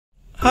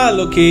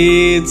Hello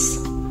kids,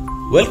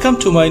 welcome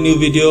to my new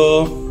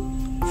video.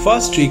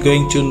 First we're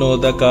going to know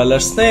the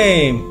colors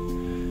name.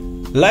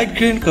 Light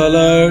green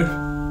color,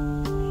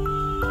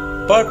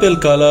 purple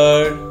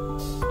color,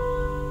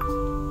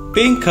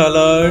 pink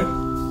color,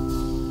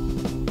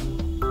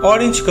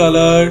 orange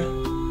color,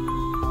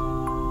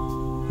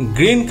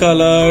 green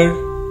color,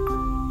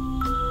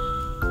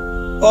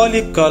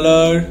 olive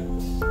color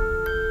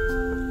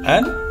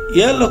and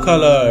yellow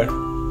color.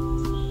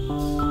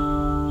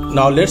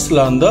 Now let's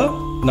learn the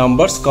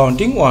numbers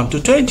counting 1 to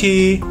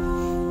 20.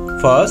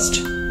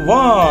 First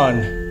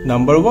 1,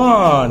 number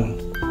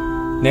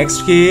 1.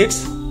 Next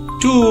kids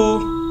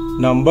 2,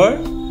 number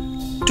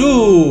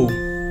 2.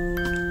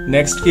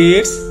 Next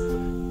kids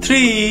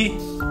 3,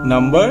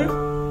 number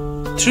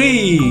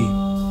 3.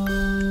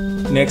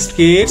 Next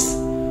kids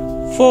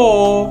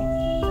 4,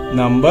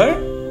 number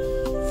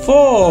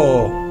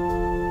 4.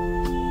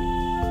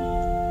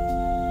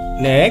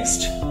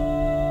 Next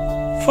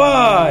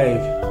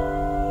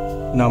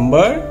 5,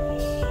 number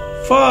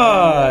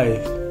 5.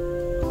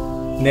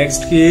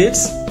 Next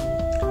kids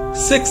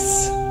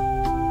 6,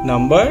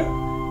 number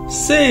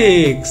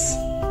 6.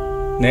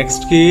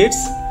 Next kids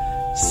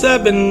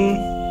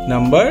 7,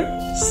 number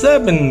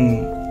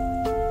 7.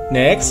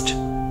 Next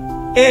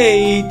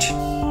 8,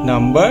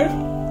 number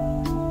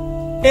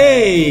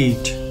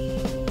 8.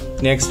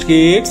 Next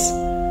kids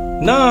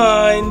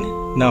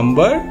 9,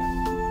 number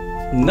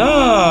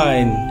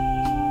 9.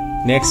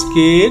 Next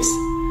kids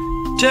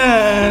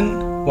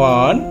 10,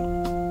 1,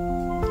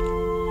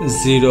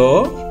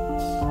 0,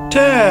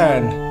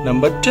 10,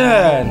 number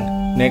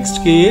 10.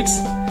 Next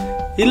kids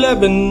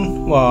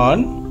 11,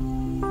 1,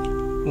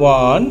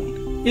 1,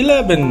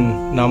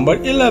 11, number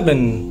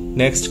 11.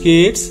 Next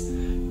kids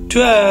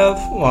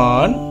 12,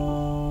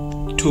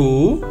 1,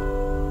 2,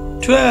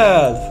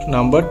 12,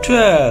 number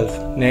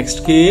 12.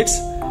 Next kids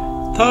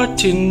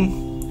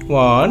 13,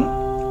 1,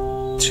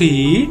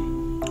 3,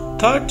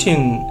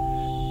 13,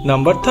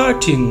 number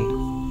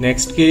 13.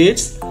 Next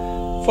kids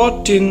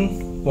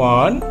 14,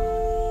 1,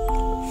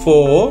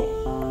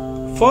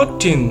 4,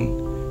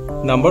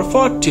 14, number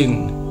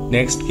 14.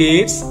 Next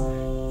kids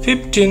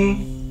 15,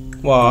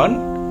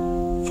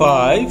 1,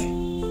 5,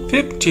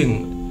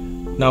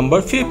 15,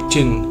 number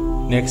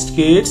 15. Next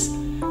kids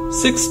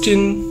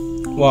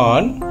 16,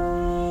 1,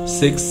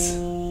 6,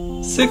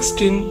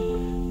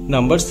 16,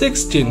 number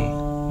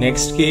 16.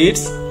 Next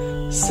kids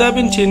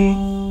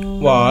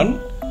 17, 1,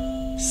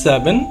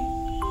 7,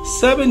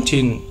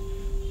 17,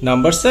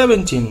 number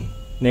 17.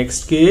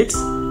 Next kids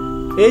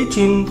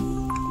 18,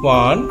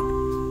 1,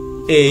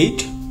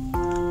 8,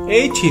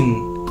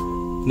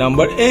 18,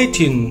 number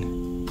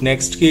 18.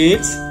 Next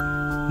kids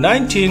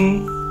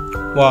 19,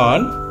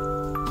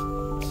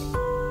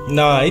 1,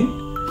 9,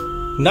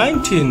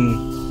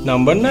 19,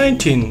 number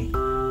 19.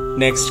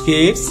 Next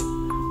kids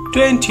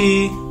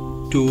 20,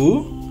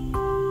 2,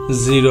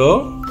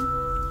 0,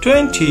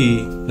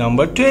 20,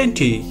 number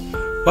 20.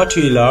 What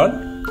we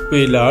learn?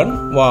 We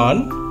learn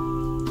 1,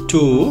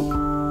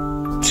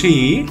 2,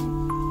 3,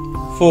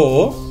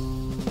 4,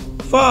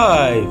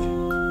 5,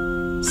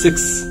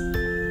 6,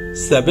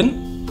 7,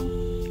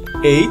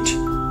 8,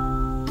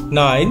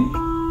 9,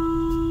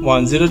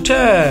 1, 0,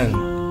 10,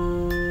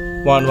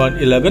 1, 1,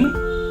 11,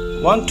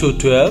 1, 2,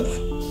 12,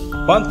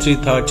 1, 3,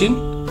 13,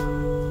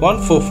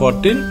 1, 4,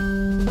 14,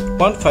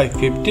 1, 5,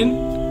 15,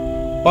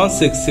 1,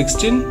 6,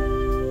 16,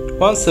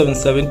 1, 7,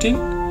 17,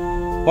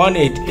 1,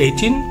 8,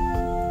 18,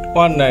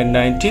 1, 9,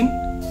 19,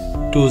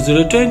 2,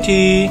 0,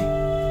 20.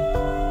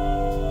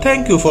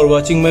 Thank you for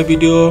watching my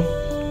video.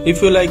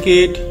 If you like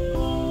it,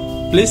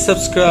 please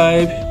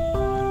subscribe.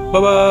 Bye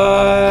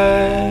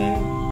bye.